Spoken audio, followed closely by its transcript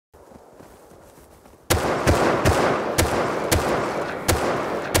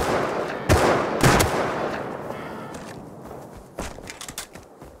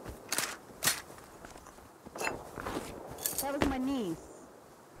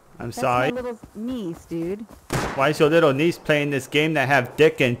I'm sorry. That's my little niece, dude. Why is your little niece playing this game that have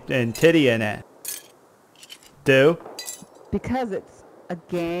dick and titty in it? Do? Because it's a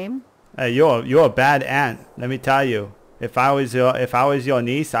game. Hey, you're a bad aunt. Let me tell you. If I was your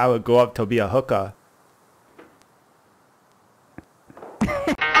niece, I would grow up to be a hooker.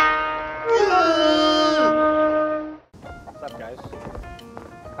 What's up, guys?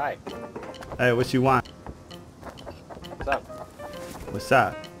 Hi. Hey, what you want? What's up? What's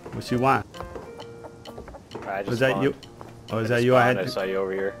up? What you want? I just Was that spawned. you? Oh, is I that you? I saw you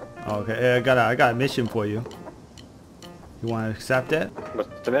over here. Oh, okay. Hey, I got a mission for you. You want to accept it? What's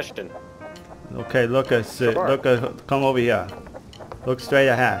the mission? Okay, look, Sure. come over here. Look straight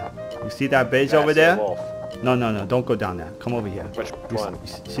ahead. You see that base Yeah, I over see a there? wolf. No, don't go down there. Come over here. Which You one?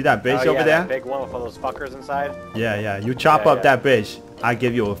 see that bridge Oh, over yeah, there? that big one with all those fuckers inside? Yeah. You chop Yeah, up yeah. that bridge, I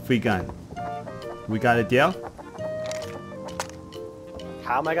give you a free gun. We got a deal?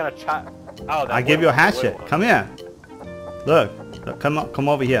 How am I gonna chop? Oh, that I give you a little- hatchet. little one. Come here. Look, come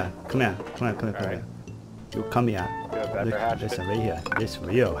over here. Come here. Come Alright. here. You come here. You have a better hatchet? Listen right here. This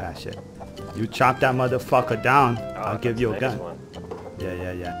real hatchet. You chop that motherfucker down, Oh, I'll give that's you a nice gun. one.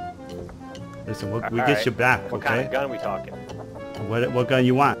 Yeah. Listen, we get Alright. you back, What okay? kind of gun are we talking? What gun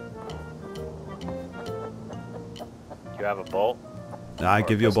you want? Do you have a bolt? I Or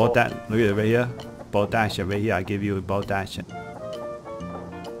give you pistol? bolt that. Look at it right here. Bolt action right here. I give you bolt action.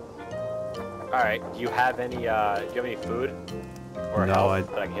 Alright, do you have any, do you have any food? Or No, health I-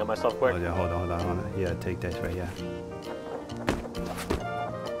 that I can heal myself quick? Oh, yeah, hold on. Here, take this right here.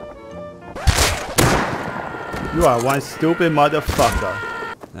 You are one stupid motherfucker.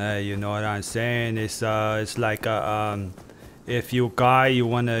 Hey, you know what I'm saying? It's like if you guy, you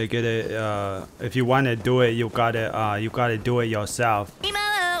wanna get it. If you wanna do it, you gotta do it yourself.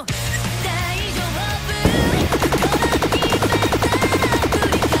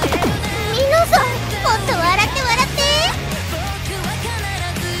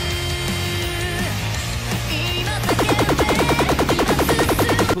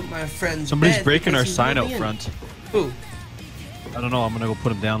 Put my friend's Somebody's bed breaking our because he sign let out me in. front. Who? I don't know. I'm gonna go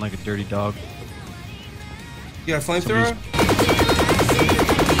put him down like a dirty dog. You got a flamethrower?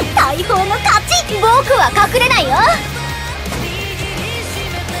 大砲の勝ち僕は隠れないよ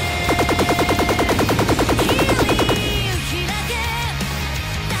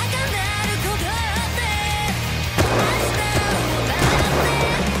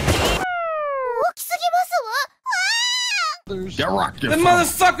Get rocked, The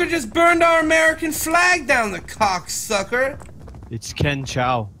motherfucker just burned our American flag down, the cocksucker! It's Ken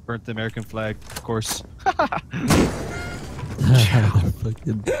Chow. Burnt the American flag, of course.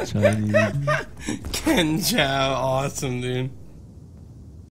 Fucking Chinese. Ken Chow, awesome, dude.